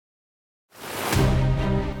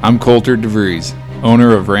I'm Coulter DeVries,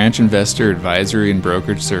 owner of Ranch Investor Advisory and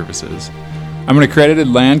Brokerage Services. I'm an accredited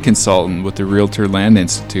land consultant with the Realtor Land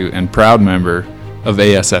Institute and proud member of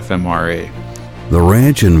ASFMRA. The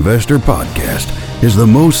Ranch Investor Podcast is the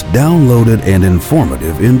most downloaded and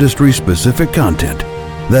informative industry-specific content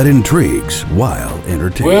that intrigues while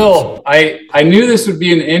entertains. Will, I knew this would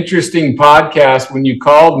be an interesting podcast when you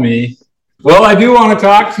called me. Well, I do want to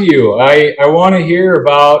talk to you. I want to hear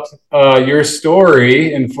about your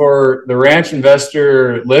story. And for the Ranch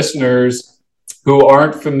Investor listeners who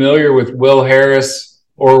aren't familiar with Will Harris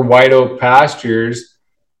or White Oak Pastures,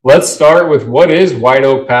 let's start with what is White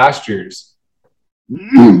Oak Pastures?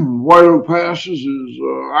 White Oak Pastures is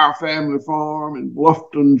our family farm in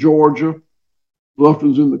Bluffton, Georgia.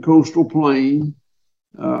 Bluffton's in the coastal plain.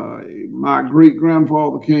 My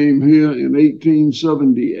great-grandfather came here in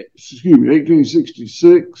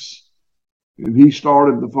 1866, and he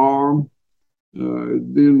started the farm,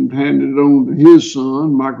 then handed it on to his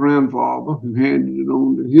son, my grandfather, who handed it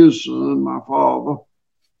on to his son, my father,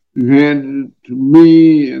 who handed it to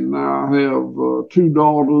me, and now I have two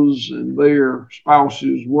daughters and their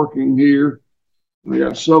spouses working here. And I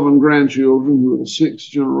got 7 grandchildren who are the 6th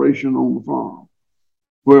generation on the farm.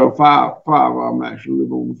 Well, five of them actually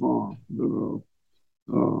live on the farm. But,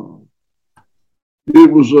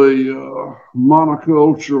 it was a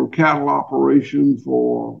monocultural cattle operation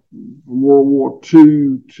from World War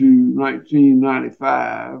II to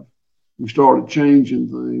 1995. We started changing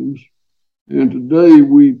things. And today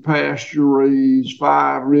we pasture raise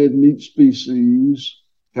 5 red meat species: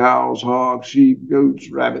 cows, hogs, sheep,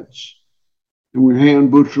 goats, rabbits. And we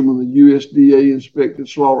hand butcher them in the USDA inspected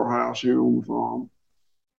slaughterhouse here on the farm.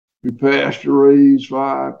 We pasture raise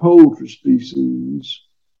 5 poultry species: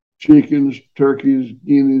 chickens, turkeys,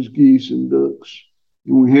 guineas, geese, and ducks.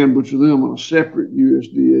 And we hand butcher them in a separate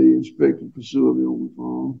USDA inspected facility on the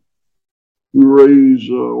farm. We raise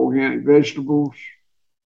organic vegetables,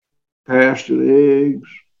 pastured eggs,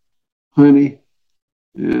 honey,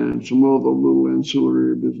 and some other little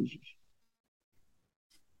ancillary businesses.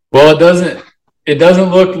 Well, it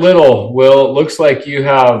doesn't look little, Will. It looks like you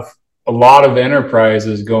have a lot of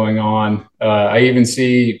enterprises going on. I even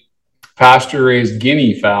see pasture-raised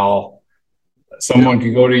guinea fowl. Someone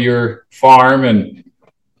could go to your farm, and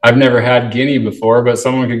I've never had guinea before, but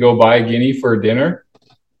someone could go buy a guinea for dinner.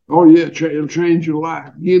 Oh, yeah, it'll change your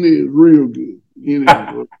life. Guinea is real good. Guinea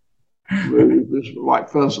is it's like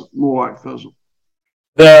pheasant, more like pheasant.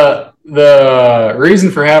 The reason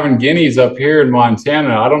for having guineas up here in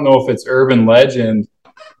Montana, I don't know if it's urban legend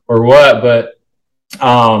or what, but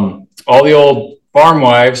all the old farm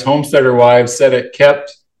wives, homesteader wives, said it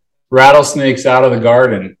kept rattlesnakes out of the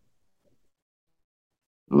garden.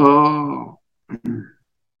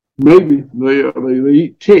 Maybe they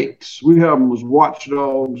eat ticks. We have them as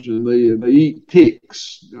watchdogs, and they eat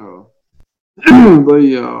ticks. And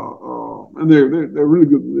they're really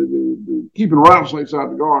good. Keeping rattlesnakes out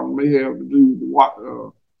of the garden may have to do with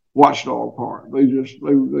the watchdog part. They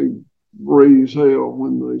raise hell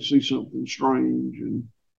when they see something strange. And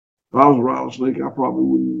if I was a rattlesnake, I probably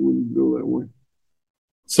wouldn't go that way.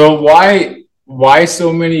 So why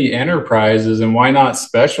so many enterprises, and why not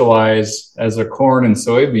specialize as a corn and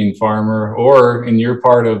soybean farmer, or in your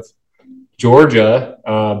part of Georgia,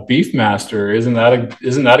 Beefmaster? Isn't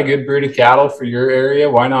that a good breed of cattle for your area?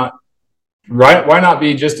 Why not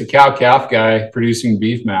be just a cow-calf guy producing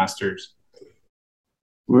Beefmasters?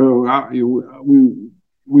 Well,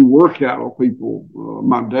 we were cattle people.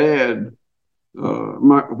 My dad,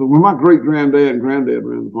 when my great-granddad and granddad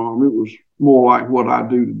ran the farm, it was more like what I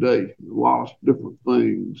do today, a lot of different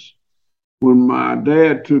things. When my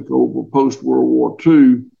dad took over post-World War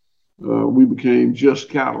II, we became just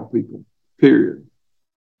cattle people, period.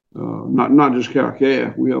 Not just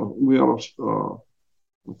cow-calf. We had a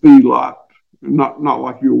feedlot, not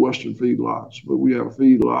like your Western feedlots, but we had a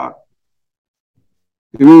feedlot.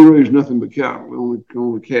 And we raised nothing but cattle. The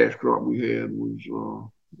only cash crop we had was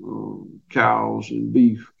cows and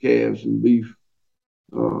beef, calves and beef.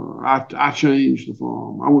 I changed the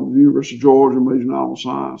farm. I went to the University of Georgia, majored in animal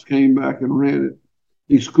science, came back and ran it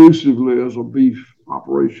exclusively as a beef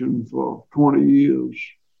operation for 20 years.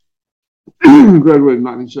 Graduated in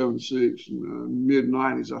 1976. In the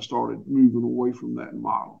mid-90s, I started moving away from that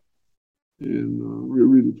model. And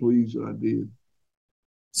really pleased that I did.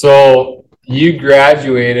 So you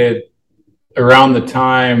graduated around the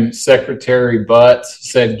time Secretary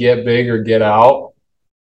Butts said, "Get big or get out."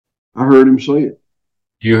 I heard him say it.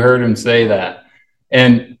 You heard him say that.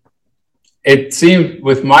 And it seemed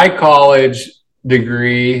with my college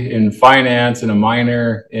degree in finance and a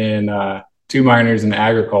minor in 2 minors in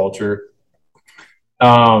agriculture,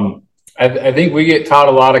 I think we get taught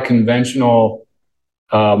a lot of conventional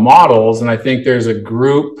models, and I think there's a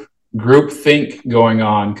group think going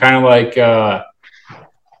on, kind of like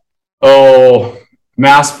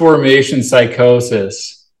mass formation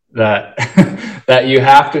psychosis that that you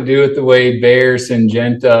have to do it the way Bayer,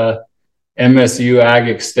 Syngenta, MSU Ag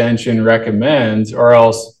Extension recommends, or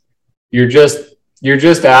else you're just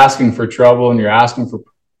asking for trouble and you're asking for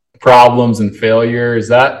problems and failure.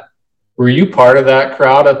 Were you part of that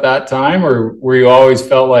crowd at that time, or were you always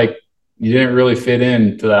felt like you didn't really fit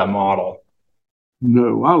into that model?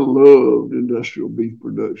 No, I loved industrial beef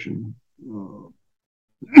production,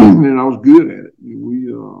 and I was good at it.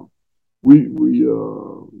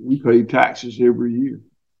 We paid taxes every year.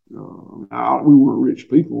 We weren't rich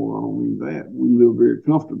people. I don't mean that. We lived very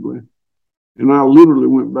comfortably. And I literally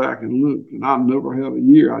went back and looked, and I never had a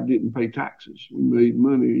year I didn't pay taxes. We made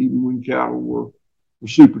money even when cattle were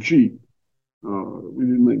super cheap. We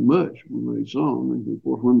didn't make much. We made some. And of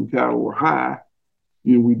course, when the cattle were high,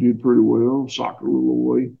 we did pretty well, socked a little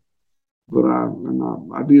away. But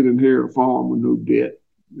I did inherit a farm with no debt,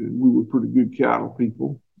 and we were pretty good cattle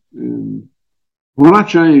people. And when I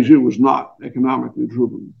changed, it was not economically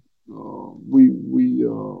driven. I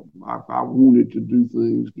wanted to do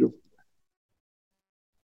things differently.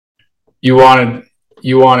 You wanted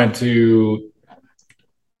to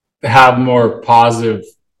have more positive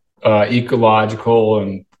ecological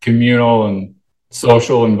and communal and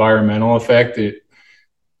social environmental effect. All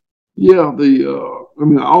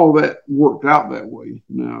that worked out that way.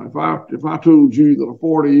 Now, if I told you that a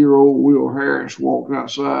 40-year-old Will Harris walked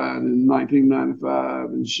outside in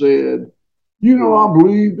 1995 and said, I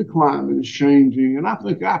believe the climate is changing, and I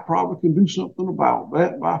think I probably can do something about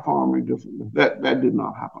that by farming differently. That did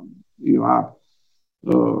not happen.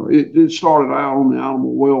 It started out on the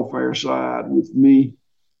animal welfare side with me,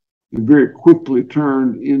 and very quickly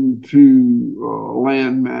turned into a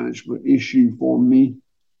land management issue for me.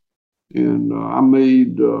 And I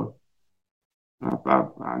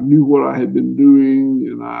knew what I had been doing,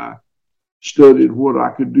 and I studied what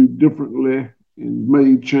I could do differently and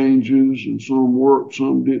made changes, and some worked,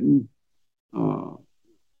 some didn't.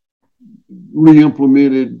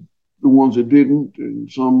 Re-implemented the ones that didn't,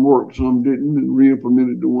 and some worked, some didn't, and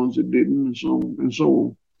re-implemented the ones that didn't, and so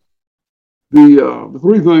on. The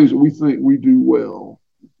three things that we think we do well,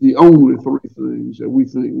 the only three things that we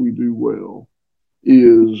think we do well,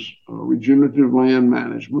 is regenerative land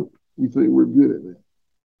management. We think we're good at that.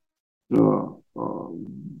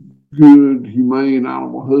 Good, humane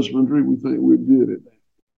animal husbandry. We think we're good at that.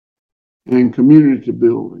 And community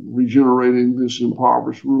building, regenerating this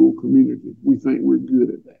impoverished rural community. We think we're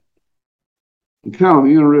good at that. And kind of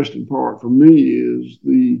the interesting part for me is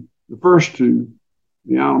the first two,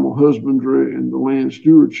 the animal husbandry and the land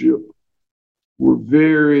stewardship, were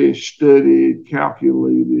very studied,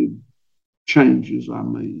 calculated changes I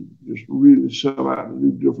made. Just really set out to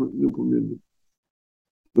do different and implement it.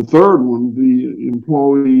 The third one, the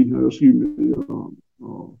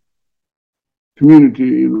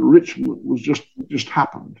community enrichment, was just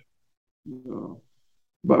happened.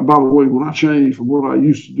 By the way, when I changed from what I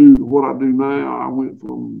used to do to what I do now, I went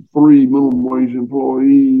from 3 minimum wage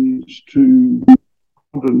employees to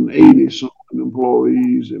 180-something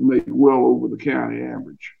employees that make well over the county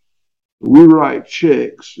average. We write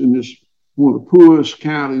checks in this one of the poorest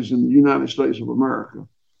counties in the United States of America.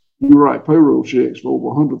 We write payroll checks for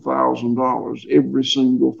over $100,000 every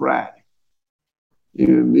single Friday.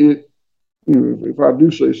 And it, if I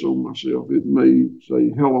do say so myself, it made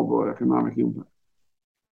a hell of an economic impact.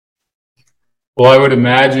 Well, I would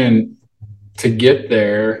imagine to get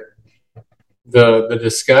there, the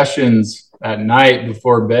discussions at night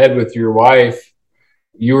before bed with your wife,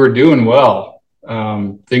 you were doing well.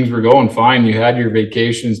 Things were going fine. You had your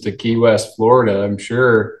vacations to Key West, Florida, I'm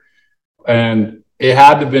sure. And it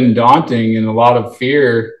had to have been daunting and a lot of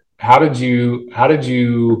fear. How did you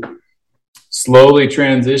slowly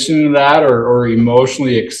transition to that, or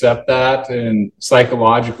emotionally accept that and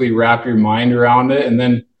psychologically wrap your mind around it, and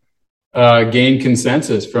then gain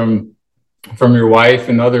consensus from your wife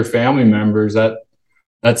and other family members?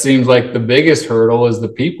 That seems like the biggest hurdle is the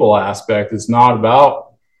people aspect. It's not about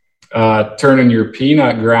turning your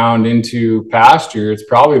peanut ground into pasture. It's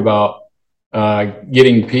probably about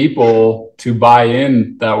getting people to buy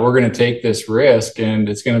in that we're going to take this risk and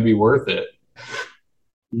it's going to be worth it.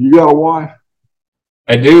 You got a wife?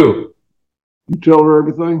 I do. You tell her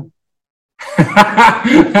everything?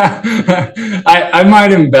 I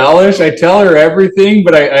might embellish. I tell her everything,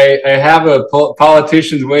 but I have a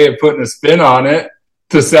politician's way of putting a spin on it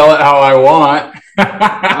to sell it how I want.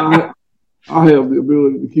 I have the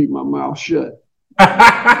ability to keep my mouth shut.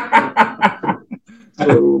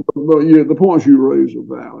 So, but yeah, the points you raise are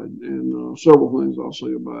valid, and several things I'll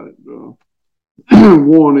say about it.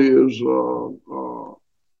 One is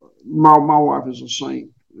my wife is a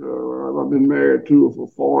saint. I've been married to her for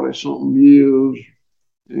 40 something years,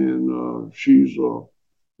 and she's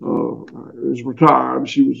is retired.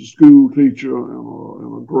 She was a school teacher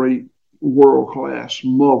and a great world class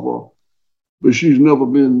mother, but she's never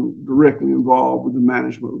been directly involved with the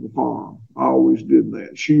management of the farm. I always did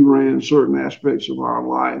that. She ran certain aspects of our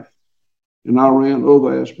life, and I ran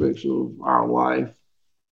other aspects of our life.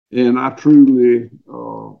 And I truly,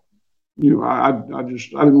 I didn't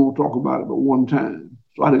want to talk about it but one time,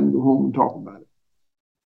 so I didn't go home and talk about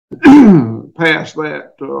it. Past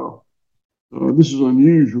that, this is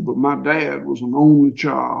unusual, but my dad was an only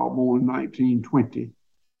child born in 1920,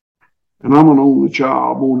 and I'm an only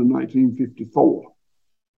child born in 1954.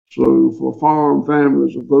 So for farm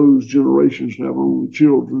families of those generations to have only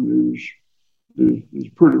children is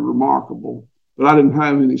pretty remarkable. But I didn't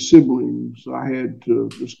have any siblings I had to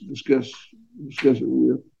discuss it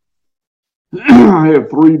with. I have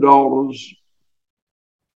 3 daughters,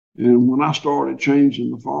 and when I started changing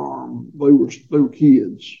the farm, they were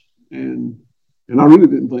kids, and I really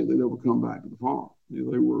didn't think they'd ever come back to the farm.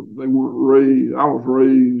 They weren't raised. I was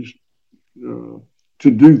raised to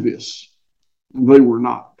do this, and they were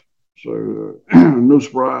not. So no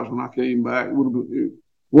surprise when I came back. It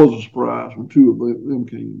was a surprise when 2 of them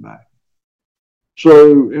came back.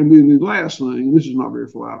 So, and then the last thing, this is not very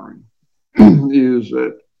flattering, is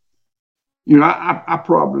that, I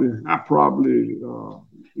probably, I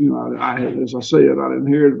had, as I said, I'd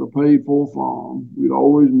inherited a paid for farm. We'd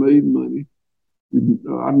always made money.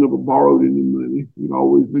 I'd never borrowed any money. We'd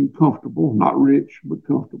always been comfortable, not rich, but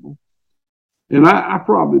comfortable. And I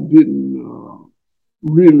probably didn't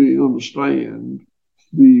really understand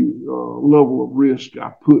the level of risk I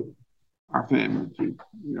put our family to.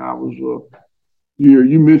 I was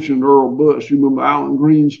you mentioned Earl Butz. You remember Alan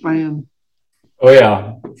Greenspan? Oh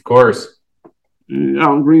yeah, of course.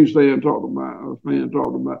 Alan Greenspan talked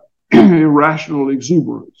about irrational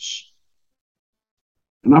exuberance,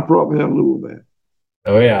 and I probably had a little of that.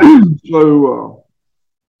 Oh yeah. So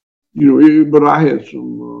but I had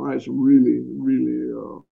some really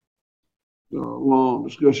long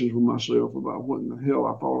discussions with myself about what in the hell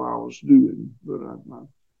I thought I was doing, but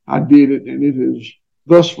I did it, and it has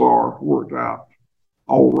thus far worked out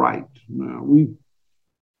all right. Now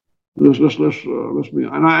let's be,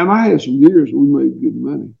 and I had some years that we made good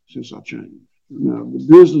money since I changed. Now the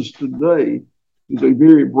business today is a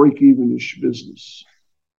very break-even-ish business.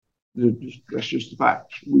 That's just the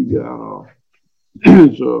facts. We got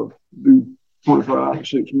do $25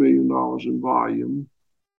 to $6 million in volume,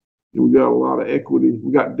 and we got a lot of equity.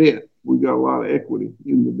 We got debt. We got a lot of equity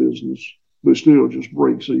in the business, but still just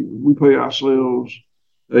breaks even. We pay ourselves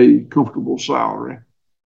a comfortable salary.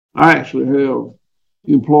 I actually have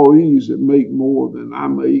employees that make more than I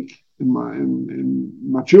make, and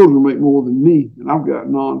my children make more than me, and I've got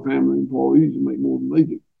non-family employees that make more than they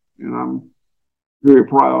do, and I'm very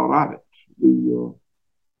proud of it.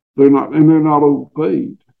 They're not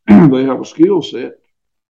overpaid. They have a skill set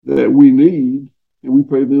that we need, and we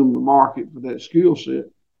pay them the market for that skill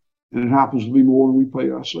set, and it happens to be more than we pay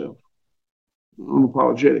ourselves,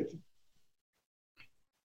 unapologetically.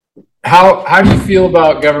 How do you feel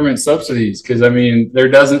about government subsidies? Because I mean, there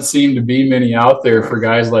doesn't seem to be many out there for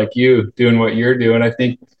guys like you doing what you're doing. I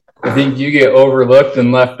think you get overlooked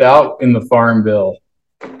and left out in the farm bill.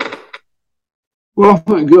 Well, I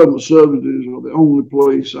think government subsidies are the only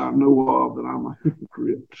place I know of that I'm a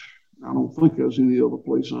hypocrite. I don't think there's any other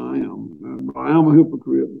place I am. But I am a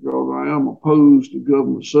hypocrite because I am opposed to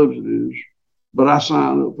government subsidies, but I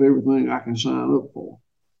sign up for everything I can sign up for.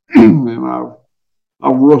 And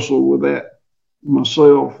I've wrestled with that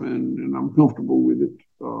myself, and I'm comfortable with it.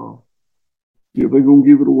 If they're going to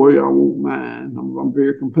give it away, I won't mind. I'm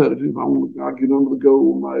very competitive. I get under the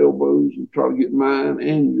goal with my elbows and try to get mine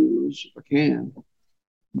and yours if I can.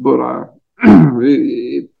 But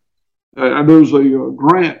there's a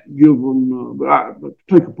grant given, but to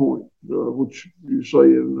take a point, which you're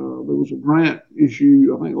saying, there was a grant issued,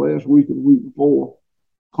 I think last week or the week before,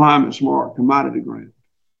 Climate Smart Commodity Grant.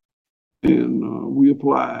 And we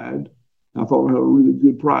applied. I thought we had a really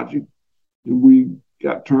good project, and we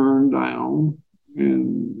got turned down.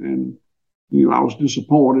 And I was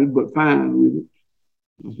disappointed, but fine with it.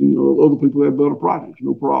 Other people had better projects,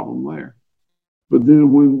 no problem there. But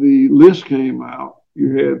then when the list came out,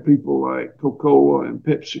 you had people like Coca-Cola and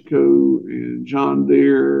PepsiCo and John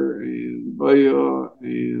Deere and Bayer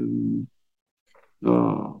and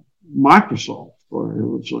Microsoft for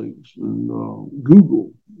heaven's sakes, and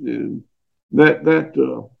Google, and that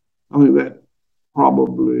I think that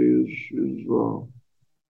probably is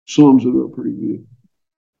sums it up pretty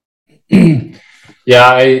good.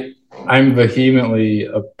 Yeah, I'm vehemently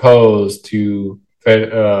opposed to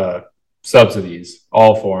subsidies,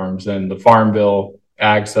 all forms, and the Farm Bill,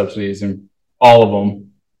 ag subsidies, and all of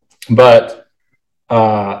them. But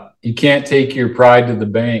you can't take your pride to the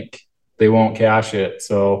bank; they won't cash it.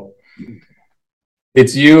 So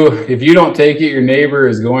it's you. If you don't take it, your neighbor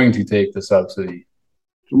is going to take the subsidy.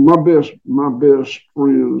 So my best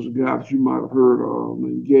friend is a guy that you might have heard of,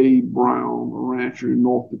 named Gabe Brown, a rancher in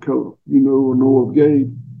North Dakota. You know of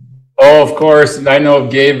Gabe? Oh, of course. I know of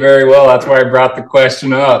Gabe very well. That's why I brought the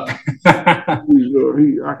question up. I consider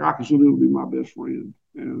him to be my best friend,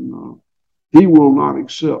 and he will not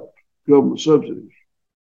accept government subsidies.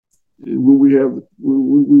 And when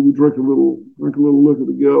we drink a little liquor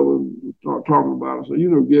together and start talking about it, I say,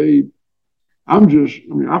 Gabe, I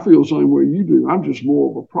feel the same way you do. I'm just more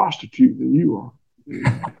of a prostitute than you are.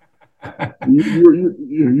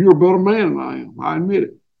 You're a better man than I am. I admit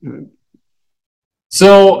it.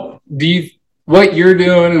 So what you're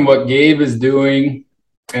doing and what Gabe is doing,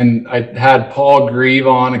 and I had Paul Grieve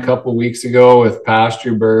on a couple of weeks ago with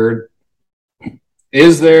Pasture Bird.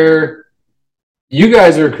 You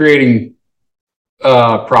guys are creating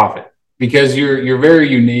profit because you're very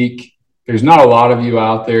unique. There's not a lot of you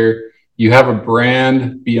out there. You have a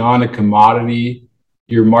brand beyond a commodity.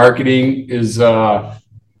 Your marketing is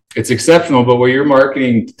it's exceptional, but what you're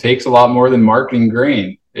marketing takes a lot more than marketing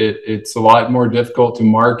grain. It's a lot more difficult to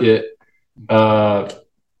market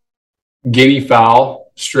guinea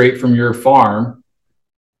fowl straight from your farm.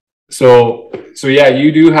 So yeah,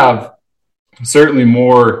 you do have certainly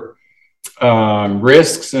more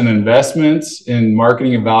risks and investments in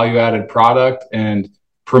marketing a value-added product and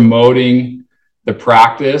promoting the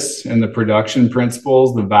practice and the production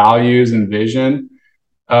principles, the values and vision.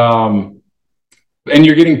 And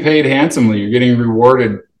you're getting paid handsomely. You're getting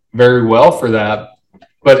rewarded very well for that.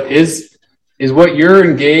 But is what you're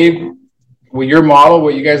and Gabe, what your model,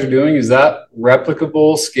 what you guys are doing, is that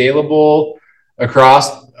replicable, scalable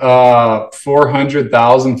across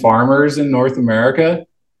 400,000 farmers in North America?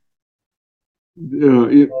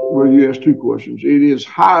 You asked two questions. It is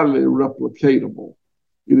highly replicatable.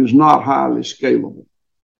 It is not highly scalable.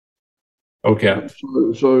 Okay.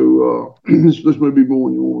 So this may be more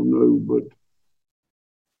than you want to know, but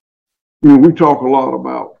we talk a lot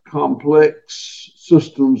about complex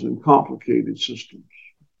systems and complicated systems.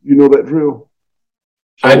 You know that drill?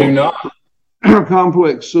 So I do not.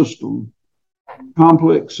 Complex system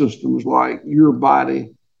is like your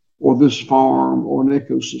body or this farm or an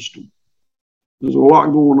ecosystem. There's a lot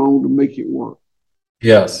going on to make it work.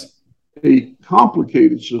 Yes. A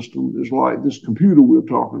complicated system is like this computer we're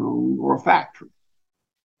talking on or a factory.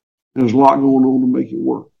 There's a lot going on to make it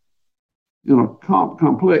work. In a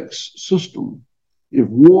complex system, if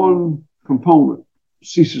one component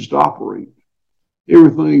ceases to operate,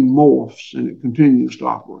 everything morphs and it continues to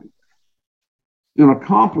operate. In a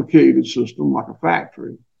complicated system like a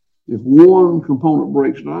factory, if one component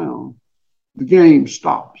breaks down, the game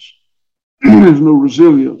stops. There's no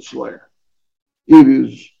resilience there.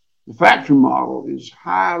 The factory model is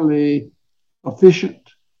highly efficient.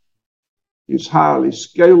 It's highly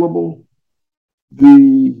scalable.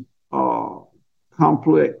 The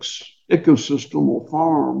complex ecosystem or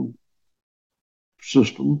farm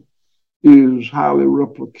system is highly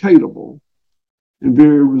replicatable and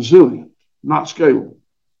very resilient, not scalable.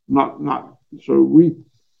 So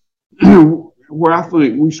where I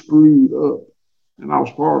think we screwed up, and I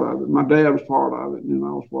was part of it, my dad was part of it, and then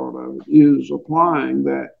I was part of it, is applying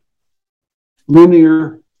that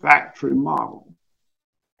linear factory model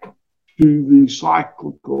to the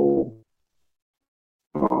cyclical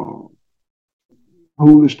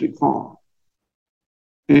holistic farm.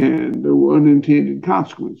 And there were unintended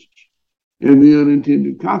consequences. And the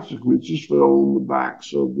unintended consequences fell on the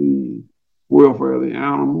backs of the welfare of the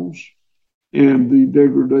animals and the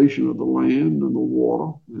degradation of the land and the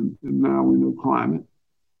water, and now we know climate,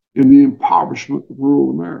 and the impoverishment of rural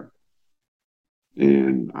America.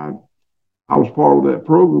 And I was part of that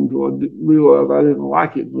program until I realized I didn't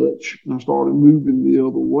like it much, and I started moving the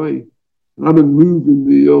other way. And I've been moving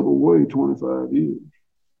the other way 25 years.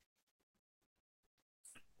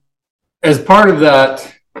 As part of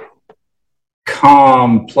that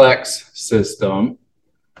complex system,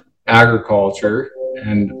 agriculture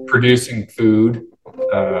and producing food,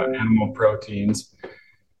 animal proteins,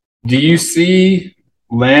 do you see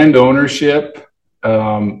land ownership,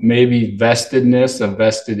 maybe vestedness, a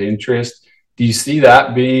vested interest? Do you see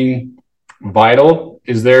that being vital?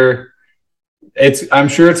 I'm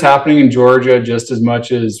sure it's happening in Georgia just as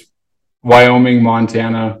much as Wyoming,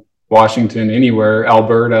 Montana, Washington, anywhere,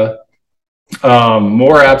 Alberta.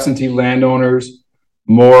 More absentee landowners,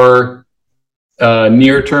 more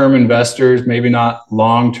near-term investors, maybe not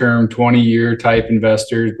long-term 20-year type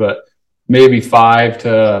investors, but maybe 5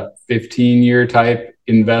 to 15-year type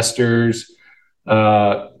investors.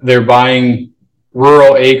 They're buying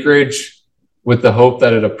rural acreage with the hope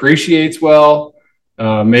that it appreciates well.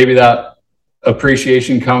 Maybe that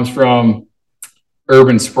appreciation comes from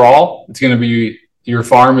urban sprawl. Your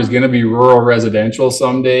farm is going to be rural residential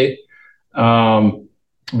someday.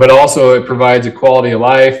 But also it provides a quality of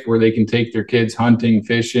life where they can take their kids hunting,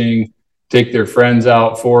 fishing, take their friends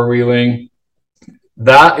out four-wheeling.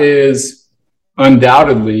 That is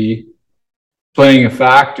undoubtedly playing a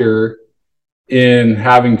factor in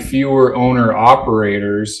having fewer owner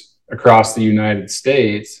operators across the United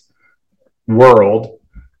States world.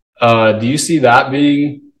 Do you see that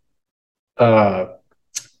being bad,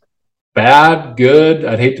 good?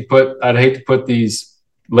 I'd hate to put these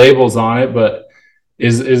labels on it, but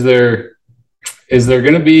is there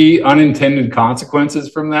going to be unintended consequences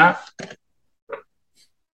from that?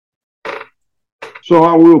 So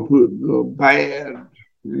I will put bad. I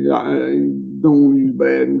don't use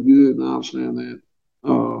bad and good, and I understand that.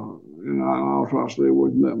 And I'll try to stay away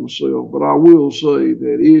from that myself. But I will say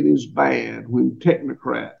that it is bad when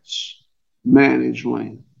technocrats manage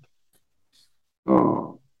land.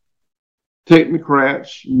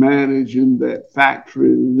 Technocrats manage in that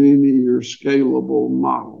factory, linear, scalable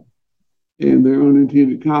model. And there are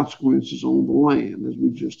unintended consequences on the land, as we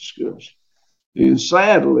just discussed. And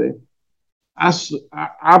sadly, I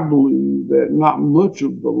believe that not much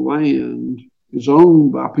of the land is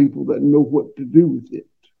owned by people that know what to do with it.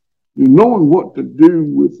 Knowing what to do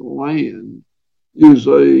with the land is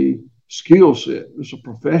a skill set. It's a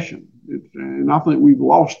profession. And I think we've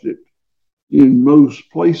lost it in most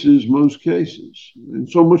places, most cases. And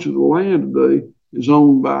so much of the land today is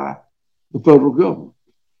owned by the federal government.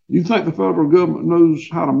 You think the federal government knows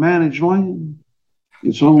how to manage land?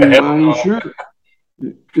 It's owned by insurance.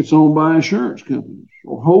 It's owned by insurance companies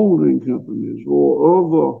or holding companies or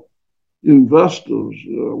other investors.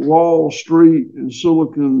 Wall Street and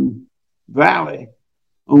Silicon Valley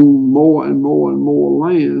own more and more and more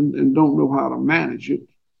land and don't know how to manage it.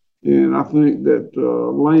 And I think that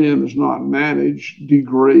land is not managed,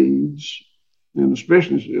 degrades, and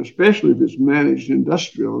especially if it's managed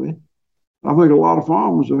industrially. I think a lot of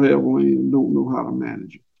farmers that have land don't know how to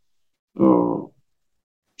manage it.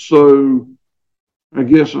 So I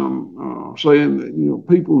guess I'm saying that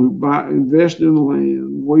people who invest in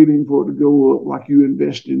land, waiting for it to go up like you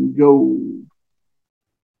invest in gold.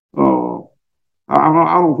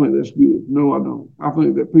 I don't think that's good. No, I don't. I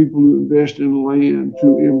think that people who invest in land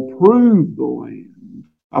to improve the land,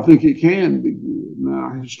 I think it can be good.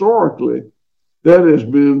 Now, historically, that has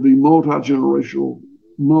been the multi-generational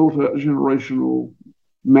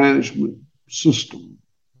management system.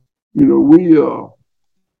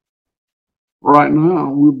 Right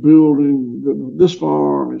now we're building this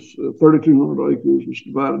farm is 3,200 acres. It's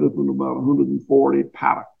divided up into about 140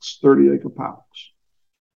 paddocks, 30-acre paddocks.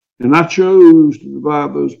 And I chose to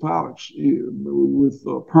divide those paddocks with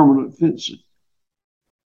permanent fencing.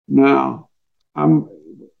 Now,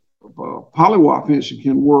 polywire fencing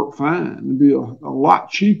can work fine and be a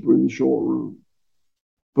lot cheaper in the short run.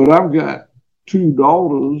 But I've got 2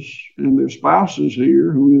 daughters and their spouses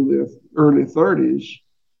here who are in their early 30s.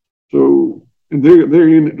 So, and they're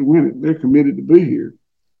in it to win it. They're committed to be here.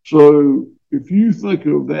 So if you think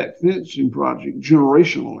of that fencing project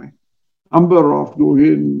generationally, I'm better off to go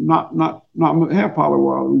ahead and not have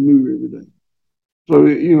polywire we move every day. So,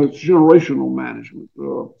 it's generational management.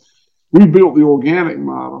 We built the organic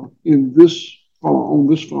model on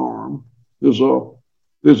this farm. There's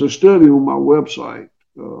a study on my website,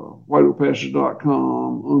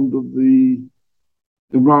 whiteoakpastures.com, under the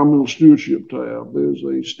environmental stewardship tab. There's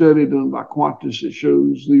a study done by Qantas that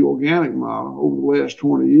shows the organic model over the last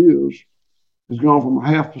 20 years has gone from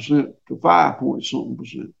 0.5% to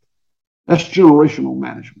 5-point-something%. That's generational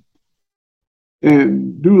management.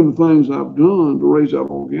 And doing the things I've done to raise that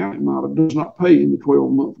organic model does not pay in the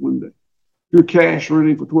 12-month window. You're cash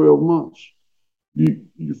renting for 12 months.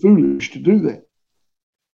 You're foolish to do that.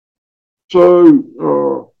 So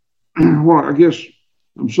what I guess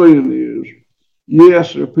I'm saying is,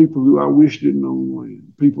 yes, there are people who I wish didn't own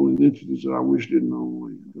land, people in entities that I wish didn't own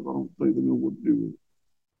land because I don't think they know what to do with it.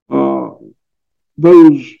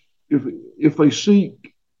 Those, if they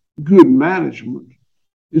seek good management,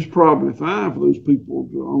 it's probably fine for those people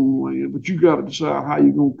to own land, but you got to decide how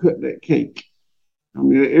you're going to cut that cake. I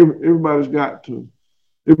mean, everybody's got to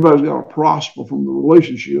prosper from the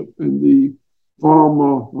relationship, and the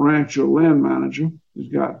farmer, rancher, land manager has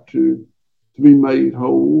got to be made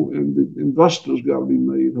whole, and the investor's got to be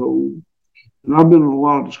made whole. And I've been in a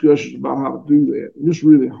lot of discussions about how to do that, and it's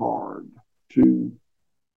really hard to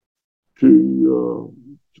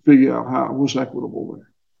figure out what's equitable there.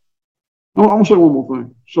 I'm going to say one more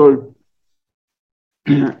thing. So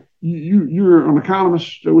you're an economist.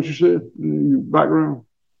 Is that what you said? Your background?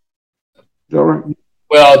 Is that right?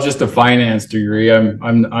 Well, just a finance degree.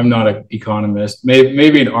 I'm not an economist.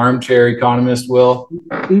 Maybe an armchair economist will.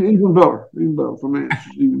 Even better. Finance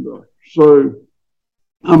is even better. So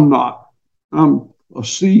I'm not. I'm a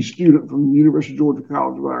C student from the University of Georgia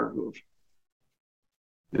College of Agriculture.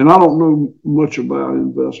 And I don't know much about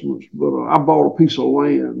investments, but I bought a piece of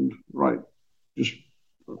land, right? Just,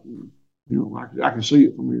 I can see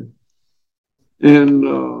it from here. And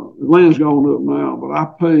the land's gone up now, but I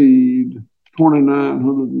paid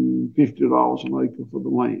 $2,950 an acre for the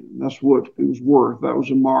land. That's what it was worth. That was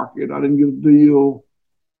the market. I didn't get a deal.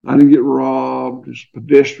 I didn't get robbed. It's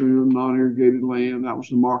pedestrian, non-irrigated land. That was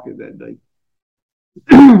the market that day.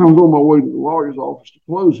 I was on my way to the lawyer's office to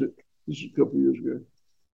close it. This is a couple of years ago.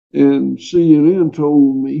 And CNN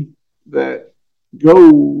told me that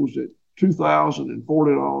gold was at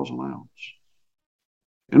 $2,040 an ounce.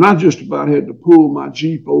 And I just about had to pull my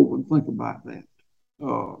Jeep over and think about that.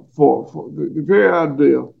 For the very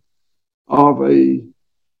idea of a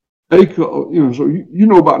acre, so you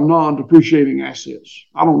know about non-depreciating assets.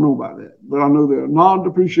 I don't know about that, but I know there are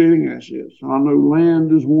non-depreciating assets. And I know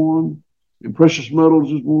land is one, and precious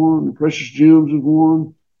metals is one, and precious gems is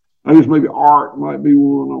one. I guess maybe art might be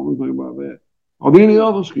one. I don't know anything about that. Are there any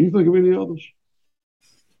others? Can you think of any others?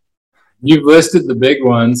 You've listed the big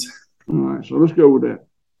ones. All right, so let's go with that.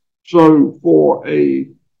 So for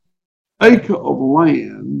a acre of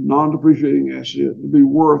land, non-depreciating asset, to be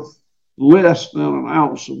worth less than an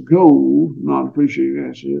ounce of gold, non-depreciating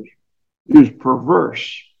assets, is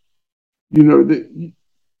perverse. If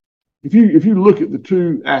you look at the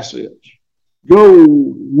two assets, gold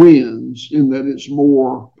wins in that it's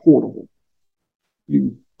more portable. You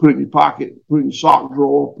can put it in your pocket, put it in your sock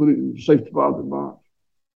drawer, put it in your safe deposit box.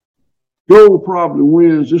 Gold probably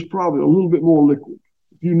wins. It's probably a little bit more liquid.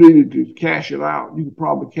 If you needed to cash it out, you could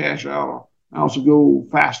probably cash out an ounce of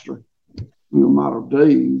gold faster, in a matter of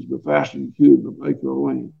days, but faster than you could an acre of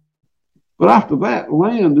land. But after that,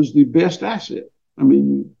 land is the best asset. I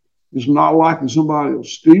mean, it's not likely somebody will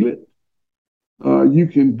steal it. You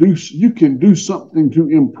can do something to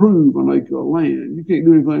improve an acre of land. You can't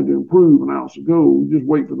do anything to improve an ounce of gold. You just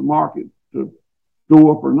wait for the market to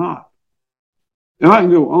go up or not. And I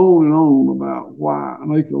can go on and on about why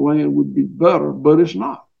an acre of land would be better, but it's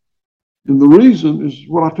not. And the reason is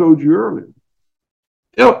what I told you earlier.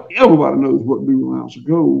 Everybody knows what to do with an ounce of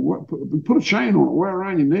gold. Put a chain on it, wear it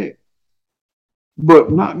around your neck.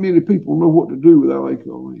 But not many people know what to do with that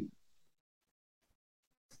acre of land.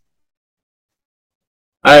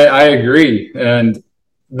 I agree. And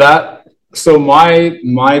so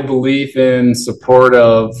my belief in support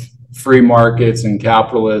of free markets and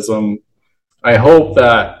capitalism, I hope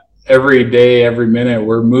that every day, every minute,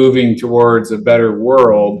 we're moving towards a better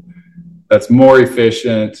world that's more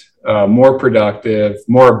efficient, more productive,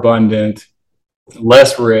 more abundant,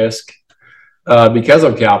 less risk, because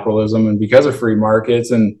of capitalism and because of free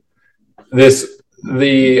markets. And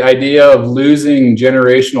the idea of losing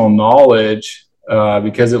generational knowledge,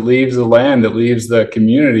 because it leaves the land, it leaves the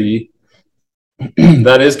community,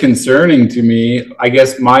 that is concerning to me. I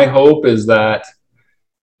guess my hope is that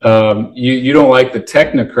you don't like the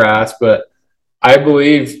technocrats, but I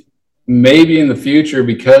believe maybe in the future,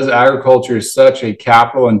 because agriculture is such a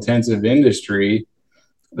capital intensive industry,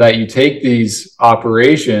 that you take these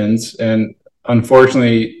operations, and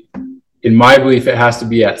unfortunately, in my belief, it has to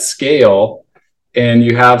be at scale. And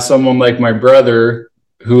you have someone like my brother,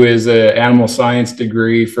 who is an animal science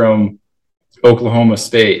degree from Oklahoma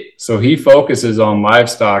State. So he focuses on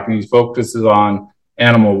livestock and he focuses on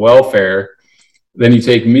animal welfare. Then you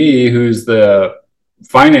take me, who's the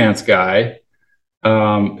finance guy,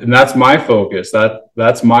 and that's my focus.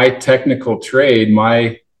 That's my technical trade,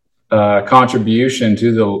 my contribution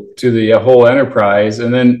to the whole enterprise.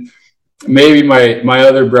 And then maybe my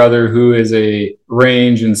other brother, who is a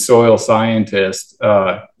range and soil scientist,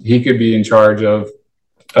 he could be in charge of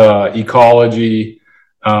ecology,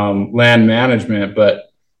 land management.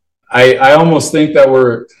 But I almost think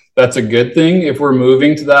that's a good thing if we're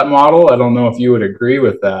moving to that model. I don't know if you would agree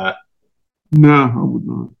with that. No, I would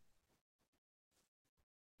not.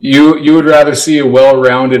 You would rather see a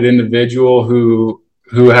well-rounded individual who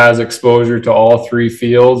has exposure to all three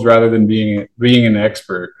fields rather than being an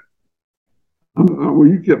expert. Well,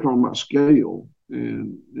 you kept talking about scale,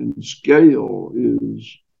 and scale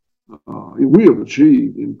is we have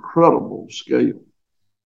achieved incredible scale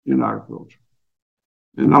in agriculture,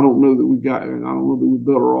 and I don't know that we're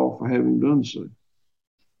better off for having done so.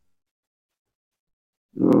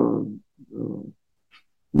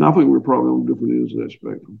 And I think we're probably on different ends of that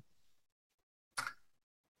spectrum.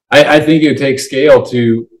 I think it would take scale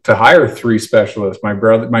to hire three specialists.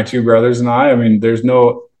 My two brothers and I mean, there's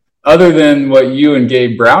no, other than what you and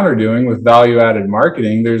Gabe Brown are doing with value-added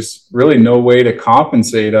marketing, there's really no way to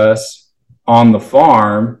compensate us on the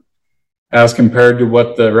farm as compared to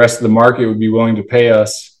what the rest of the market would be willing to pay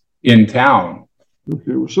us in town.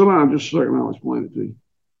 Okay, well, sit down just a second. I'll explain it to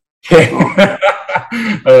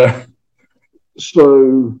you.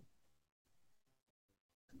 So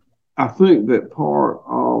I think that part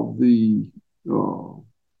of the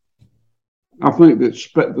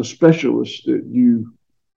the specialist that you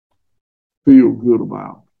feel good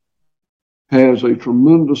about has a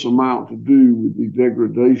tremendous amount to do with the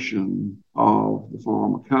degradation of the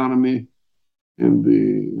farm economy and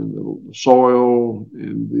the soil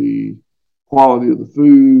and the quality of the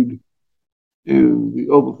food and the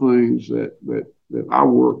other things that I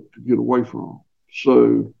work to get away from.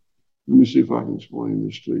 So let me see if I can explain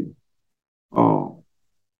this to you.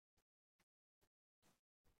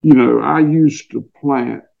 I used to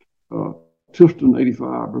plant Tifton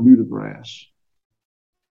 85 Bermuda grass.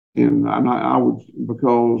 And I would,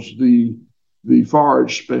 because the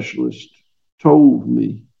forage specialist told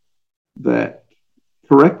me that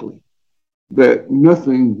correctly, that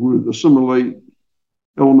nothing would assimilate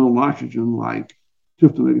elemental nitrogen like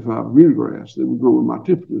Tifton 85 Bermuda grass that would grow in my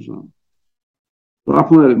typical zone. But I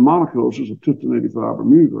planted monocultures of Tifton 85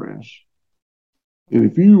 Bermuda grass. And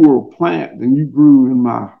if you were a plant and you grew in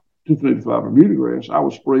my Tifton 85 Bermuda grass, I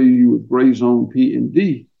would spray you with Gray Zone P and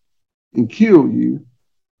D and kill you.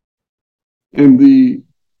 And the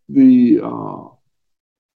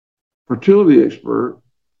fertility expert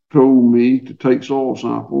told me to take soil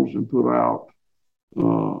samples and put out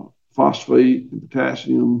phosphate and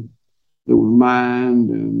potassium that was mined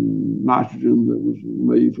and nitrogen that was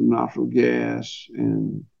made from natural gas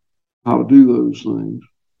and how to do those things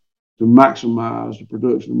to maximize the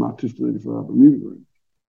production of my Tifton 85 Bermuda grass.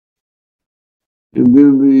 And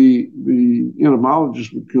then the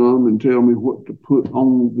entomologist would come and tell me what to put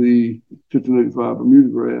on the Tifton 85 Bermuda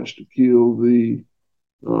grass to kill the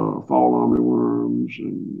fall armyworms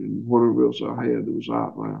and whatever else I had that was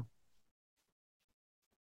out there.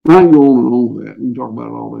 And I can go on and on with that. We can talk about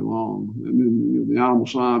it all day long. And then the animal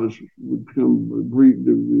scientist would come, the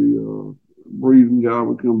breeding guy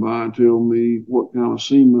would come by and tell me what kind of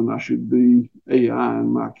semen I should be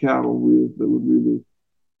AIing my cattle with that would really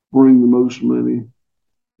bring the most money.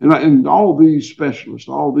 And all these specialists,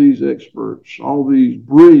 all these experts, all these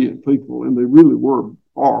brilliant people, and they really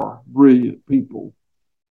are brilliant people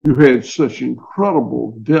who had such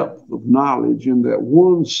incredible depth of knowledge in that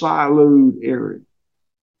one siloed area.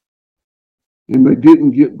 And they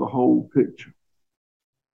didn't get the whole picture.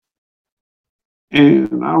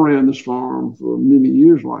 And I ran this farm for many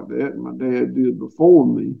years like that, and my dad did before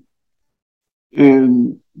me.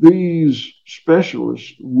 And these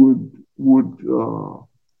specialists would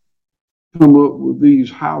come up with these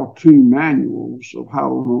how-to manuals of how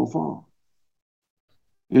to run a farm.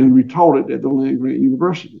 And we taught it at the land-grant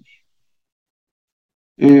universities.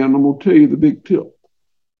 And I'm going to tell you the big tip.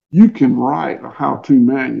 You can write a how-to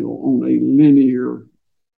manual on a linear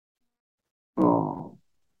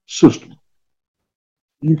system.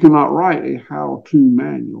 You cannot write a how-to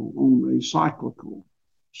manual on a cyclical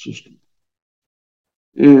system.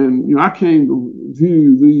 And I came to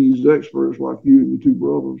view these experts like you and your two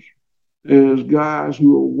brothers as guys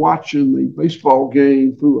who are watching the baseball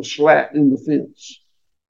game through a slat in the fence.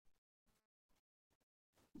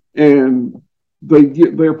 And they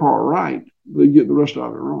get their part right, they get the rest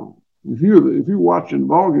of it wrong. If you're watching the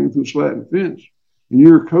ball game through a slat in the fence and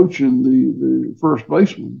you're coaching the first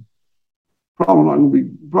baseman, probably not going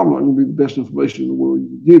to be the best information in the world you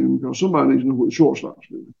can give him, because somebody needs to know what the shortstop's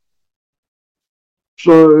doing.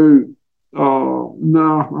 So,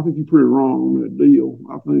 no, I think you're pretty wrong on that deal.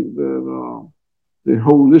 I think that the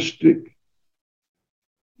holistic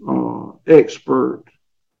expert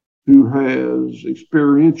who has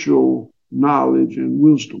experiential knowledge and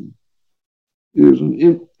wisdom is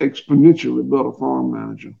an exponentially better farm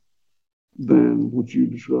manager than what you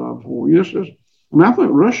described before. Yes, I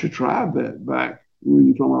think Russia tried that back when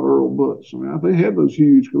you're talking about Earl Butz. I mean, they had those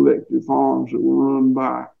huge collective farms that were run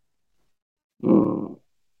by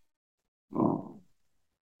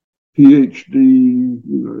PhD,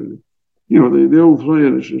 the old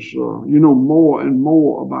saying is just, more and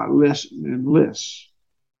more about less and less.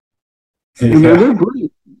 Yeah. And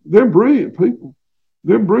they're brilliant people.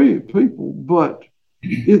 They're brilliant people, but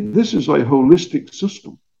this is a holistic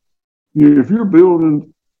system. If you're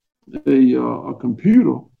building a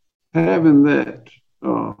computer, having that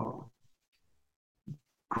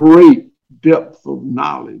great depth of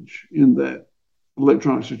knowledge in that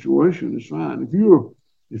electronic situation is fine.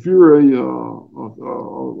 If you're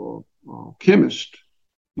a chemist,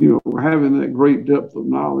 having that great depth of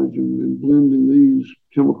knowledge and blending these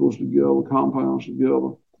chemicals together, compounds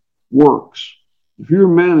together, works. If you're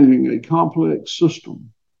managing a complex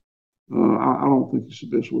system, I don't think it's the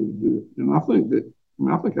best way to do it. And I think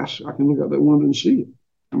I can look out that window and see it.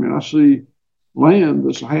 I mean, I see land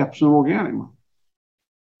that's 0.5% organic.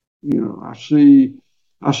 I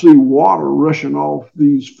see water rushing off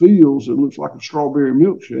these fields that looks like a strawberry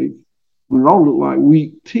milkshake when it all look like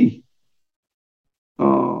wheat tea.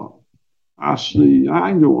 I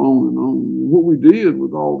can go on and on. What we did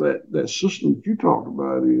with all that system that you talked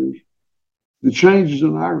about is the changes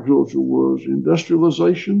in agriculture was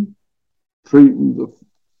industrialization, treating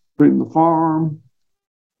the farm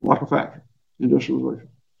like a factory, industrialization.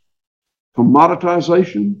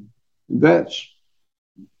 Commoditization, that's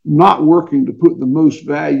not working to put the most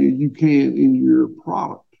value you can in your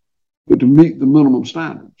product, but to meet the minimum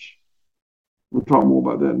standards. We'll talk more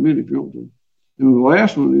about that in a minute if you want to. And the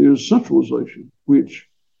last one is centralization, which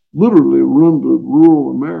literally rendered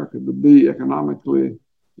rural America to be economically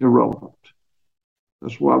irrelevant.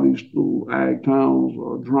 That's why these little ag towns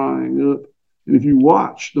are drying up. And if you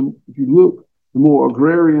look, the more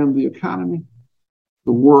agrarian the economy,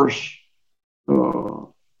 the worse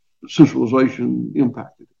centralization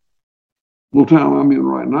impacted. The little town I'm in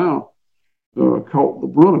right now caught the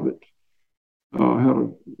brunt of it. Had a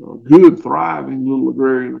good, thriving little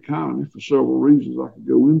agrarian economy for several reasons I could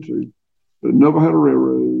go into, but it never had a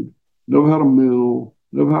railroad, never had a mill,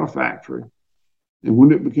 never had a factory. And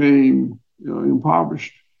when it became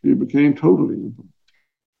impoverished, it became totally impoverished.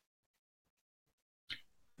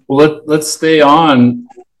 Well, let's stay on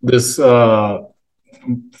this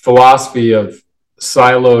philosophy of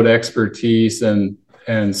siloed expertise and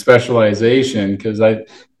specialization, because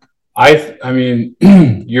I mean,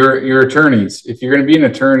 you're attorneys. If you're going to be an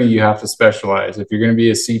attorney, you have to specialize. If you're going to be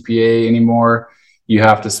a CPA anymore, you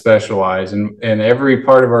have to specialize. And every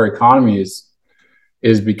part of our economy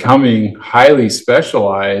is becoming highly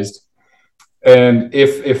specialized. And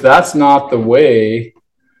if that's not the way,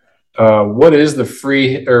 what is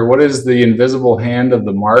the invisible hand of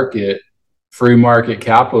the market, free market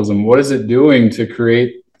capitalism? What is it doing to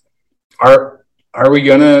create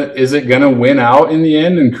is it gonna win out in the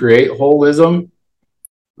end and create holism?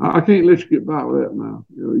 I can't let you get by with that now.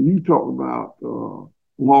 You talk about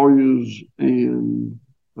lawyers and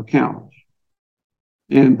accountants,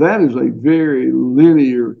 and that is a very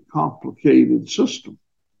linear, complicated system.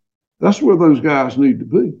 That's where those guys need to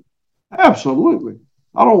be. Absolutely.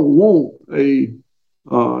 I don't want a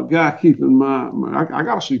guy keeping I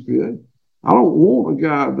got a CPA. I don't want a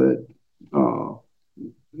guy that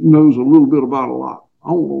knows a little bit about a lot.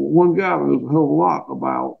 I want one guy that knows a hell of a lot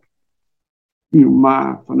about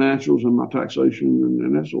my financials and my taxation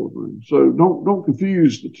and that sort of thing. So don't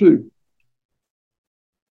confuse the two.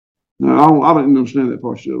 Now, I didn't understand that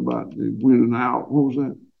part about the win and out. What was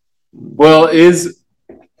that? Well, is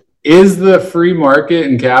the free market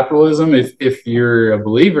and capitalism, if you're a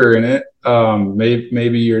believer in it,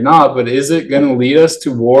 maybe you're not, but is it going to lead us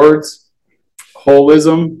towards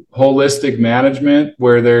holistic management,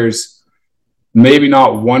 where there's maybe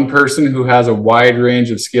not one person who has a wide range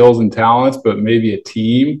of skills and talents, but maybe a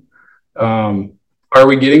team? Are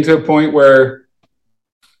we getting to a point where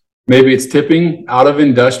maybe it's tipping out of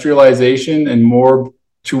industrialization and more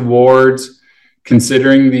towards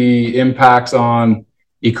considering the impacts on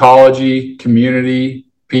ecology, community,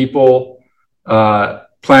 people,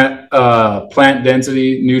 plant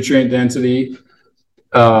density, nutrient density,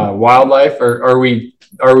 wildlife? Are we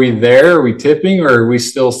there? Are we tipping, or are we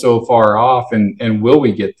still so far off? And will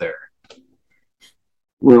we get there?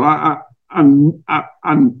 Well, I knew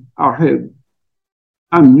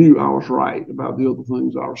I was right about the other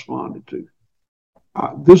things I responded to.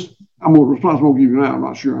 I'm responsible to give you now. I'm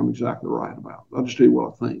not sure I'm exactly right about. I'll just tell you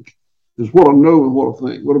what I think. It's what I know and what I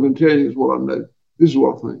think. What I've been telling you is what I know. This is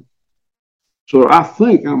what I think. So I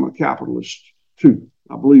think I'm a capitalist too.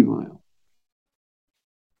 I believe I am.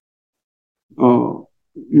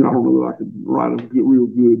 I don't know that I could write a real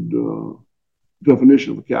good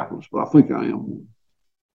definition of a capitalist, but I think I am one.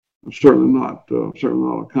 I'm certainly not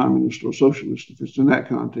a communist or socialist if it's in that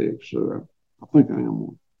context. So I think I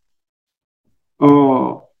am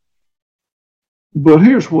one. But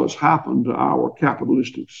here's what's happened to our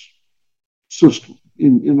capitalistic system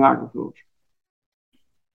in agriculture.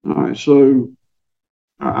 All right, so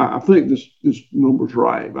I think this number's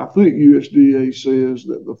right. I think USDA says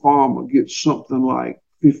that the farmer gets something like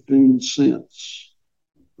 15 cents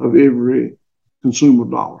of every consumer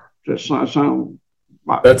dollar. That sounds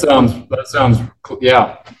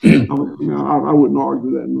yeah. I wouldn't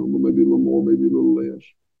argue that number. Maybe a little more, maybe a little less.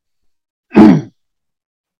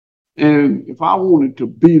 And if I wanted to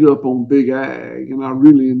beat up on big ag, and I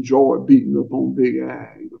really enjoy beating up on big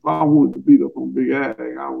ag, if I wanted to beat up on big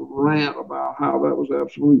ag, I would rant about how that was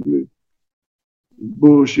absolutely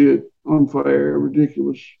bullshit, unfair,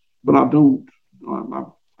 ridiculous. But I don't.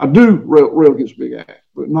 I do rail against big ag,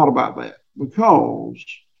 but not about that, because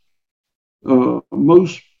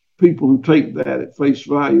most people who take that at face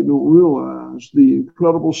value don't realize the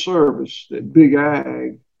incredible service that big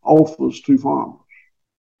ag offers to farmers.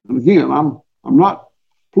 And again, I'm not,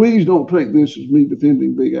 please don't take this as me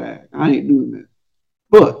defending big ag. I ain't doing that.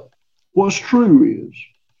 But what's true is,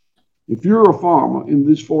 if you're a farmer in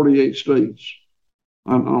these 48 states,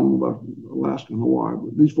 I don't know about Alaska and Hawaii,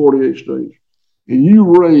 but these 48 states, and you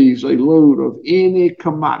raise a load of any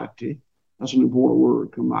commodity, that's an important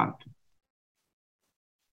word, commodity.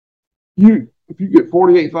 If you get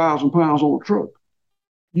 48,000 pounds on a truck,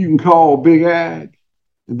 you can call big ag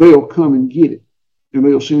and they'll come and get it. And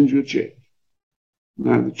they'll send you a check.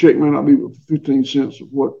 Now, the check may not be 15 cents of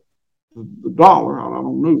what the dollar, I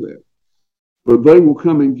don't know that. But they will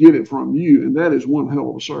come and get it from you, and that is one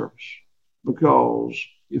hell of a service. Because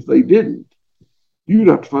if they didn't, you'd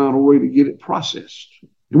have to find a way to get it processed.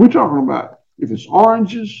 And we're talking about if it's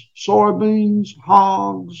oranges, soybeans,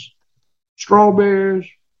 hogs, strawberries,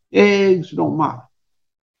 eggs, it don't matter.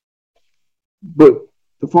 But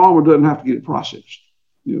the farmer doesn't have to get it processed.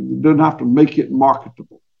 They don't have to make it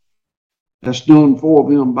marketable. That's done for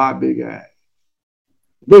them by big ag.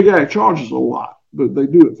 Big ag charges a lot, but they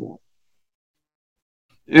do it for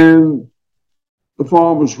them. And the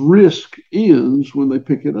farmer's risk ends when they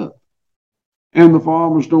pick it up. And the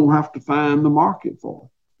farmers don't have to find the market for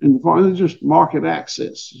it. And the farmers, just market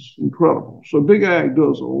access is incredible. So big ag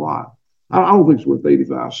does a lot. I don't think it's worth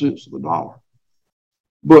 85 cents of the dollar.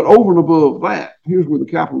 But over and above that, here's where the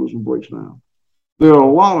capitalism breaks down. There are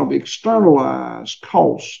a lot of externalized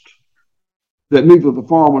costs that neither the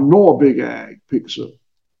farmer nor big ag picks up.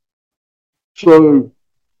 So,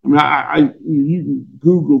 you can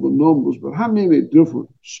Google the numbers, but how many different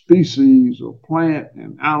species of plant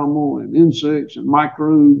and animal and insects and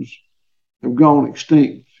microbes have gone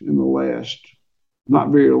extinct in the last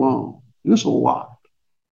not very long? And it's a lot.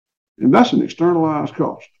 And that's an externalized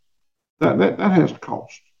cost. That has a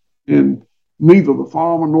cost. And neither the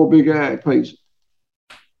farmer nor big ag pays it.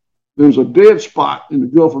 There's a dead spot in the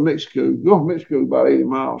Gulf of Mexico. The Gulf of Mexico is about 80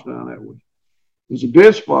 miles down that way. There's a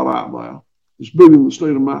dead spot out there. It's bigger than the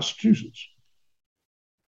state of Massachusetts.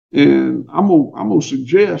 And I'm gonna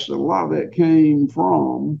suggest that a lot of that came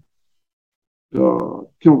from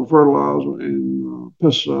chemical fertilizer and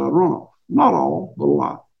pesticide runoff. Not all, but a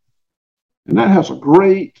lot. And that has a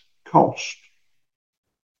great cost.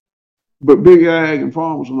 But big ag and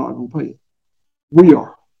farmers are not going to pay it. We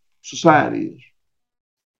are. Society is.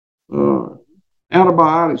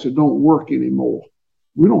 Antibiotics that don't work anymore.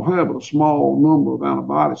 We don't have a small number of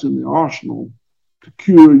antibiotics in the arsenal to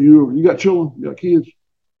cure you. You got children? You got kids?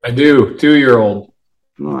 I do. 2-year-old.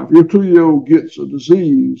 If your 2-year-old gets a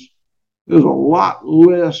disease, there's a lot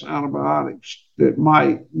less antibiotics that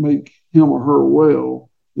might make him or her well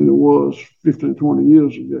than it was 15, 20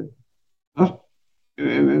 years ago.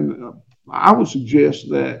 And I would suggest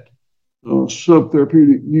that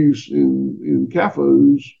subtherapeutic use in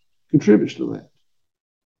CAFOs contributes to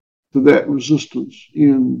that resistance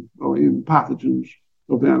in pathogens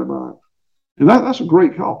of the antibiotics. And that's a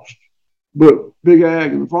great cost. But big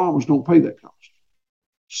ag and the farmers don't pay that cost.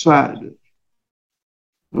 Society does.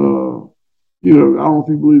 I don't know if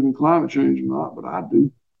you believe in climate change or not, but I do.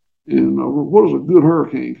 And what does a good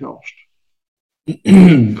hurricane cost?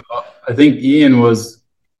 I think Ian was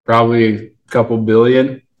probably a couple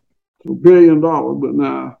billion. $1 billion. But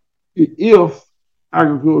now, if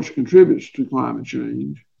agriculture contributes to climate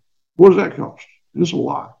change, what does that cost? It's a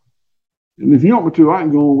lot. And if you want me to, I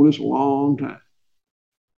can go on with this a long time.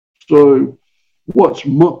 So what's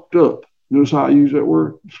mucked up, notice how I use that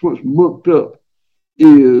word? What's mucked up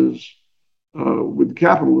is with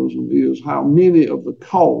capitalism is how many of the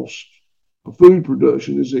cost of food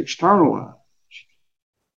production is externalized.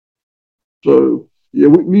 So, yeah,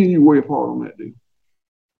 me and you way apart on that deal.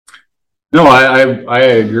 No, I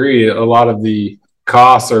agree. A lot of the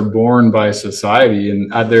costs are borne by society,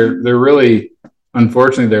 and they're really,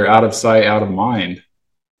 unfortunately, they're out of sight, out of mind.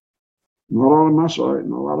 Not out of my sight,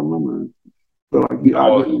 not out of my mind. But I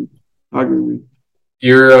agree with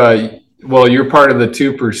you. You're part of the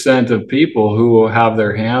 2% of people who will have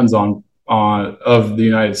their hands on of the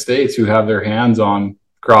United States who have their hands on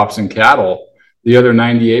crops and cattle. The other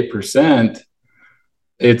 98%,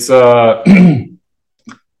 it's how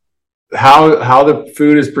the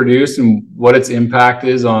food is produced and what its impact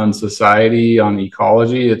is on society, on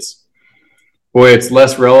ecology. It's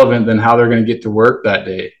less relevant than how they're going to get to work that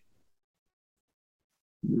day.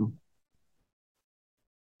 Yeah.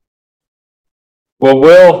 Well,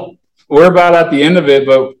 Will, we're about at the end of it,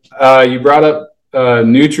 but you brought up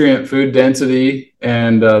nutrient food density,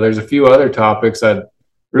 and there's a few other topics. I'd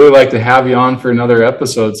really like to have you on for another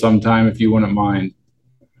episode sometime if you wouldn't mind.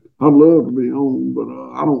 I'd love to be on, but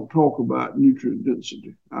I don't talk about nutrient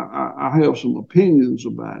density. I have some opinions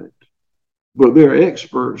about it, but there are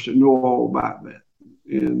experts that know all about that.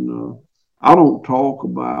 And I don't talk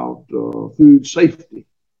about food safety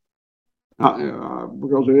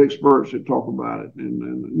because there are experts that talk about it.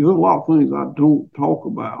 And a lot of things I don't talk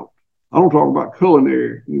about. I don't talk about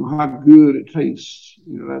culinary, how good it tastes.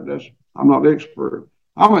 I'm not an expert.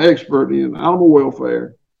 I'm an expert in animal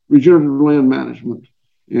welfare, regenerative land management,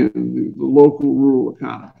 and the local rural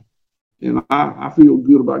economy. And I feel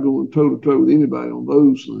good about going toe-to-toe with anybody on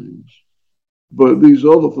those things. But these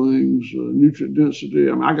other things, nutrient density,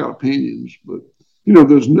 I got opinions, but,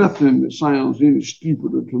 there's nothing that sounds any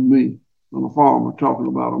stupider to me on a farmer talking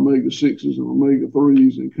about omega-6s and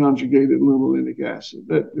omega-3s and conjugated linolenic acid.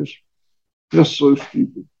 That's so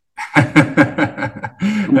stupid.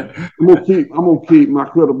 I'm gonna keep my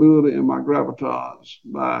credibility and my gravitas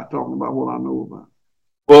by talking about what I know about.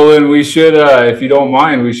 Well, then we should, if you don't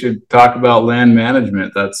mind, we should talk about land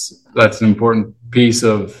management. That's an important piece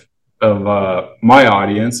of my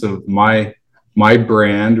audience, of my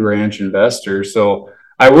brand, Ranch Investor. So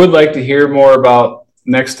I would like to hear more about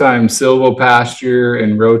next time silvopasture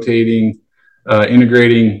and rotating,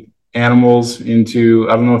 integrating animals into,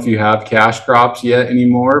 I don't know if you have cash crops yet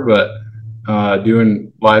anymore, but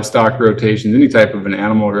doing livestock rotations, any type of an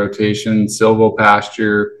animal rotation,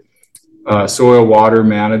 silvopasture, soil water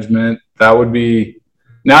management. That would be,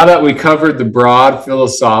 now that we covered the broad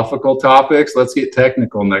philosophical topics, let's get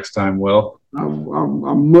technical next time, Will.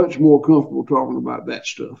 I'm much more comfortable talking about that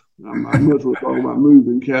stuff. I'm much more talking about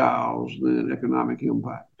moving cows than economic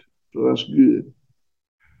impact. So that's good.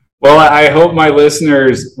 Well, I hope my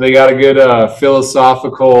listeners, they got a good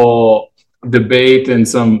philosophical debate and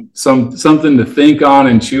something to think on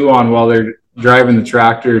and chew on while they're driving the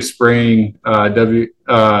tractor, spraying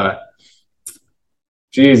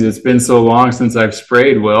Geez, it's been so long since I've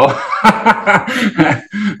sprayed, Will.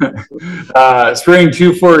 Spraying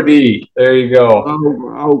 2,4-D. There you go.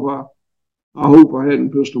 I hope I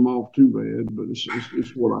hadn't pissed them off too bad, but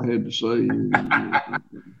it's what I had to say.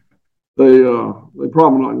 They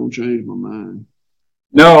probably not going to change my mind.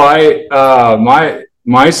 No,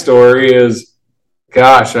 my story is,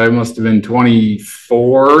 gosh, I must have been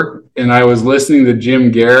 24, and I was listening to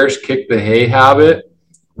Jim Garish kick the hay habit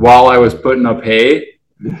while I was putting up hay.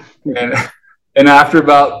 And after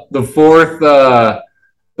about the fourth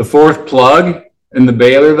plug in the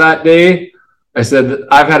baler that day, I said,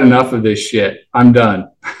 I've had enough of this shit. I'm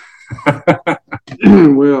done.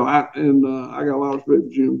 Well, I got a lot of respect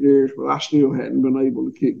for Jim Garish, but I still hadn't been able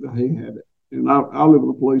to kick the hay habit. And I live in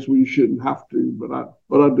a place where you shouldn't have to, but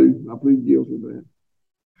I do. I plead guilty to that.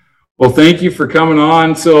 Well, thank you for coming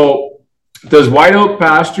on. So does White Oak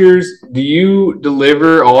Pastures, do you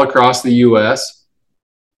deliver all across the U.S.?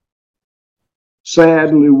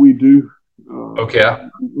 Sadly, we do. Okay.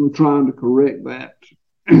 We're trying to correct that.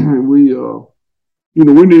 We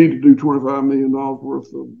need to do $25 million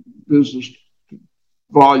worth of business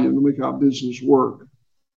volume to make our business work.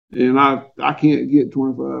 And I can't get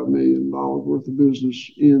 $25 million worth of business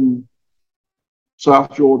in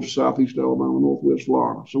South Georgia, Southeast Alabama, Northwest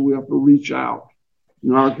Florida. So we have to reach out.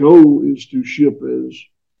 Our goal is to ship as,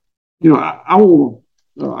 I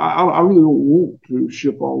really don't want to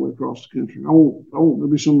ship all the way across the country. I want there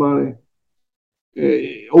to be somebody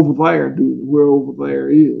over there doing it, where over there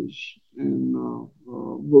is. And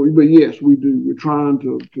but yes, we do. We're trying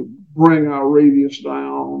to bring our radius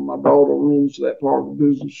down. My daughter runs that part of the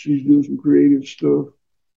business. She's doing some creative stuff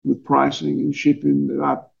with pricing and shipping that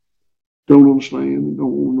I don't understand and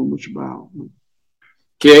don't want to know much about.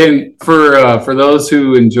 Okay, and for those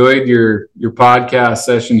who enjoyed your podcast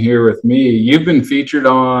session here with me, you've been featured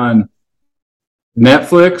on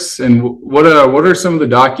Netflix, and what are some of the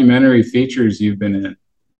documentary features you've been in?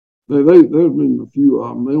 There've been a few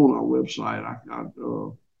of them. They're on our website.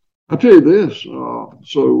 I tell you this.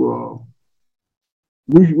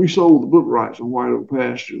 We sold the book rights on White Oak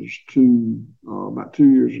Pastures to about 2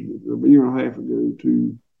 years ago, a year and a half ago,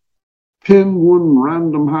 to Penguin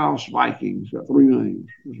Random House Vikings. Got 3 names.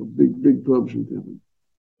 It's a big publishing company.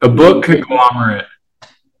 A book conglomerate.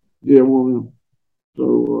 Yeah, one of them.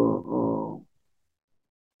 So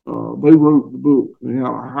they wrote the book. They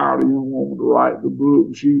hired a young woman to write the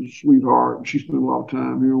book. She's a sweetheart. And she spent a lot of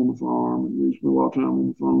time here on the farm, and we spent a lot of time on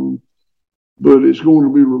the phone. But it's going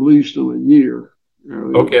to be released in a year.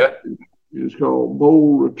 Okay. It's called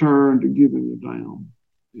Bold Return to Giving a Damn.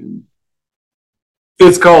 And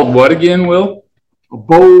it's called what again, Will? A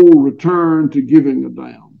Bold Return to Giving a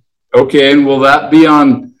Damn. Okay, and will that be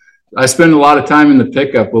on? I spend a lot of time in the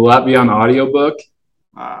pickup. Will that be on audiobook?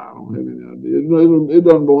 I don't have any idea. It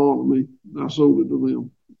doesn't belong to me. I sold it to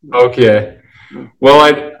them. Okay.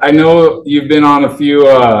 Well, I know you've been on a few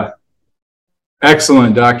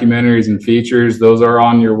excellent documentaries and features. Those are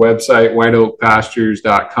on your website,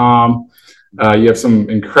 whiteoakpastures.com. You have some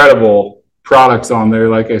incredible products on there.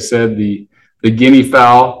 Like I said, the guinea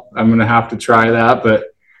fowl, I'm going to have to try that, but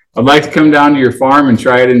I'd like to come down to your farm and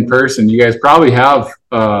try it in person. You guys probably have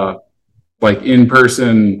like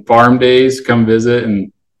in-person farm days. Come visit.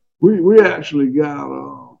 And we actually got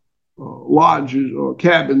lodges or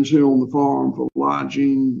cabins here on the farm for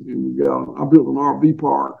lodging, and I built an RV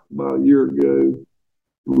park about a year ago.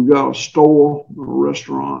 And we got a store, a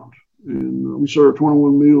restaurant, and we serve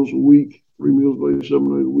 21 meals a week, 3 meals a day, 7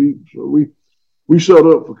 days a week. So we set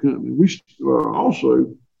up for company. We also,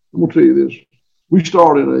 I'm gonna tell you this. We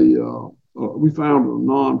started we founded a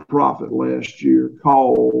nonprofit last year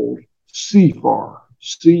called CFAR,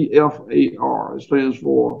 CFAR. It stands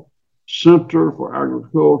for Center for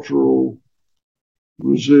Agricultural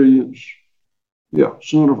Resilience. Yeah,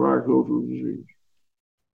 Center for Agricultural Resilience.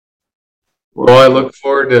 Well, I look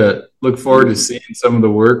forward to seeing some of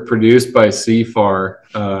the work produced by CFAR.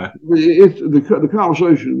 The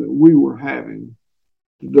conversation that we were having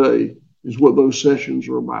today is what those sessions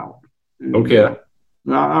are about. And okay.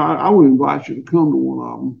 I would invite you to come to one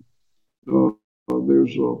of them.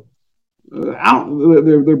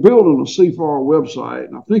 They're building a CFAR website,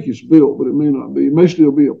 and I think it's built, but it may not be. It may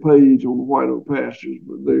still be a page on the White Oak Pastures,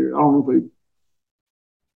 but I don't know if they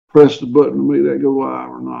press the button to make that go live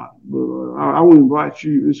or not. But I would invite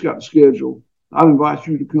you. It's got the schedule. I'd invite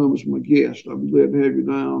you to come as my guest. I'd be glad to have you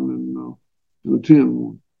down and attend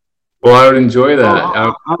one. Well, I would enjoy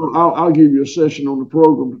that. I'll give you a session on the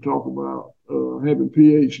program to talk about having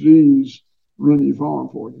PhDs run your farm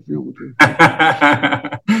for you if you want to.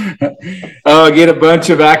 Oh, get a bunch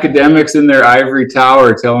of academics in their ivory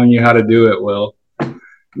tower telling you how to do it, Will.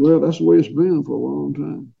 Well, that's the way it's been for a long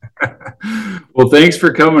time. Well, thanks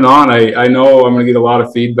for coming on. I know I'm going to get a lot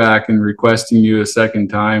of feedback and requesting you a second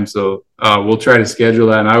time, so we'll try to schedule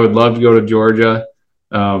that. And I would love to go to Georgia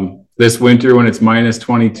this winter when it's minus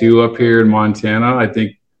 22 up here in Montana. I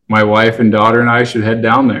think my wife and daughter and I should head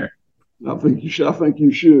down there. I think you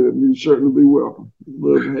should. You'd certainly be welcome.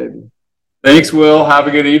 Love to have you. Thanks, Will. Have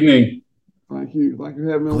a good evening. Thank you. Thank you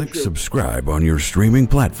for having me on the show. Click subscribe on your streaming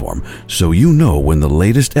platform so you know when the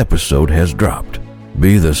latest episode has dropped.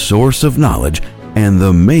 Be the source of knowledge and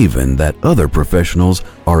the maven that other professionals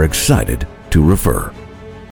are excited to refer.